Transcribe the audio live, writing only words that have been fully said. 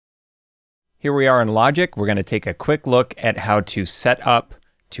Here we are in Logic. We're going to take a quick look at how to set up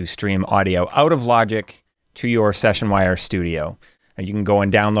to stream audio out of Logic to your Sessionwire Studio. And you can go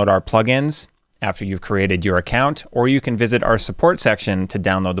and download our plugins after you've created your account, or you can visit our support section to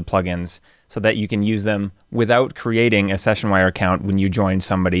download the plugins so that you can use them without creating a Sessionwire account when you join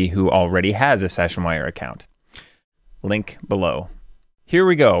somebody who already has a Sessionwire account. Link below. Here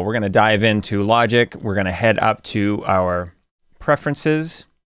we go. We're going to dive into Logic. We're going to head up to our preferences,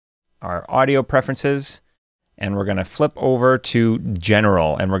 our audio preferences, and we're going to flip over to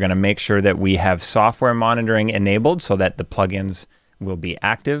General, and we're going to make sure that we have software monitoring enabled so that the plugins will be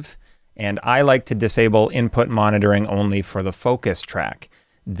active. And I like to disable input monitoring only for the focus track.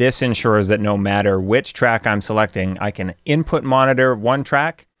 This ensures that no matter which track I'm selecting, I can input monitor one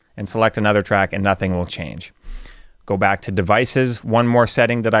track and select another track and nothing will change. Go back to devices. One more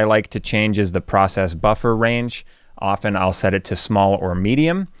setting that I like to change is the process buffer range. Often I'll set it to small or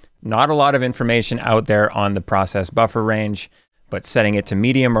medium. Not a lot of information out there on the process buffer range, but setting it to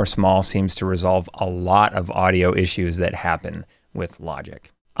medium or small seems to resolve a lot of audio issues that happen with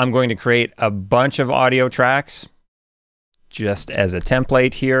Logic. I'm going to create a bunch of audio tracks just as a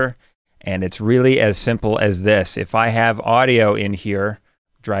template here, and it's really as simple as this. If I have audio in here,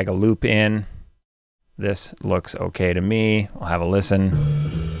 drag a loop in. This looks okay to me. I'll have a listen.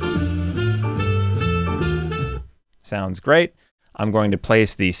 Sounds great. I'm going to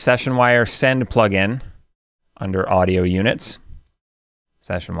place the Sessionwire Send plugin under Audio Units,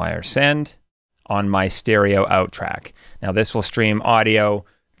 Sessionwire Send, on my stereo out track. Now this will stream audio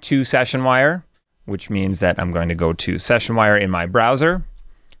to Sessionwire, which means that I'm going to go to Sessionwire in my browser.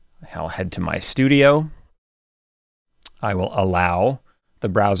 I'll head to my studio. I will allow the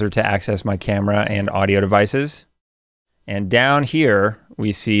browser to access my camera and audio devices. And down here,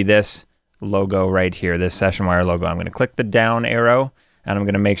 we see this logo right here, this Sessionwire logo. I'm going to click the down arrow, and I'm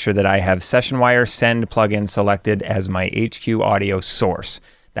going to make sure that I have Sessionwire Send plugin selected as my HQ audio source.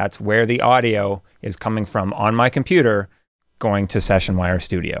 That's where the audio is coming from on my computer going to Sessionwire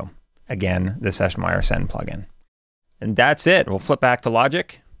Studio. Again, the Sessionwire Send plugin. And that's it. We'll flip back to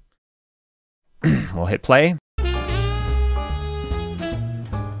Logic. We'll hit play.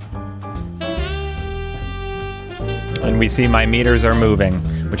 And we see my meters are moving,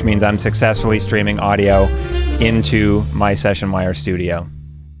 which means I'm successfully streaming audio into my Sessionwire Studio.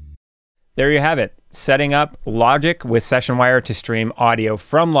 There you have it. Setting up Logic with Sessionwire to stream audio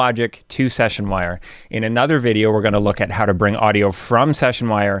from Logic to Sessionwire. In another video, we're going to look at how to bring audio from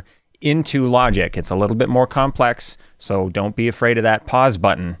Sessionwire into Logic. It's a little bit more complex, so don't be afraid of that pause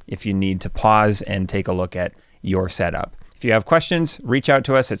button if you need to pause and take a look at your setup. If you have questions, reach out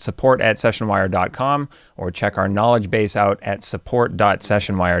to us at support@sessionwire.com or check our knowledge base out at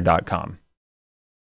support.sessionwire.com.